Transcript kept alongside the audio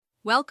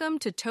Welcome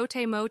to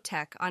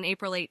TotemoTech on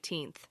April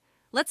 18th.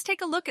 Let's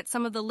take a look at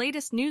some of the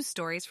latest news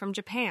stories from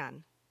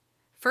Japan.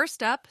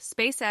 First up,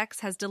 SpaceX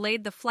has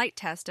delayed the flight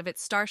test of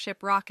its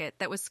Starship rocket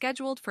that was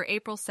scheduled for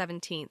April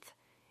 17th.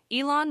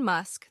 Elon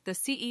Musk, the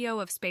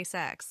CEO of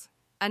SpaceX,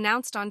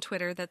 announced on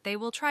Twitter that they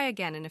will try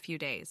again in a few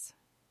days.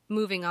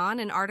 Moving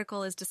on, an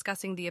article is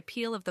discussing the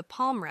appeal of the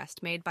palm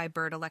rest made by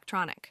Bird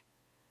Electronic.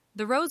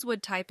 The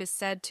rosewood type is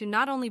said to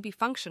not only be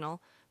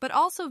functional, but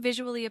also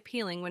visually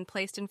appealing when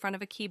placed in front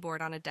of a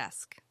keyboard on a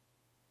desk.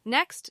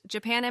 Next,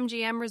 Japan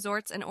MGM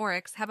Resorts and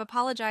Oryx have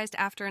apologized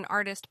after an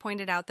artist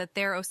pointed out that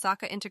their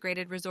Osaka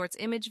Integrated Resorts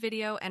image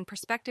video and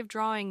perspective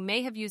drawing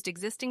may have used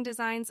existing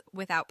designs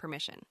without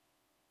permission.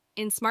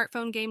 In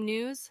smartphone game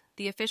news,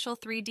 the official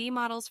 3D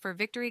models for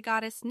Victory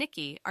Goddess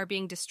Nikki are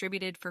being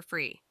distributed for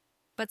free.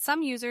 But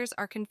some users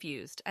are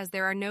confused as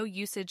there are no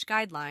usage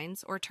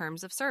guidelines or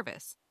terms of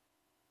service.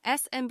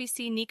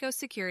 SMBC Nikko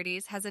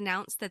Securities has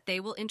announced that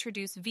they will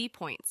introduce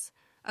V-Points,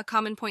 a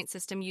common point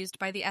system used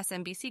by the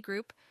SMBC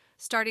Group,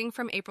 starting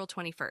from April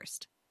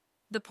 21st.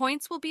 The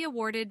points will be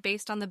awarded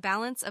based on the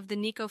balance of the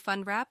Nikko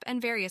Fund Wrap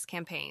and various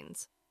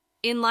campaigns.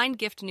 In line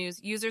gift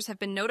news, users have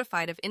been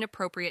notified of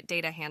inappropriate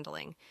data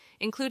handling,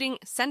 including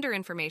sender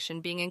information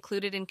being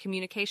included in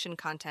communication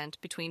content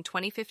between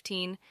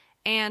 2015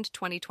 and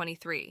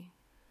 2023.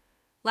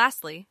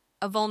 Lastly,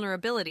 a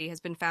vulnerability has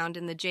been found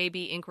in the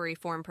JB Inquiry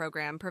Form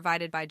program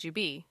provided by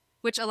Jubi,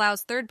 which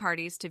allows third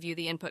parties to view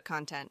the input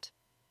content.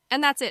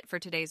 And that's it for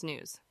today's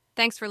news.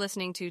 Thanks for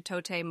listening to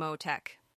TotemoTech.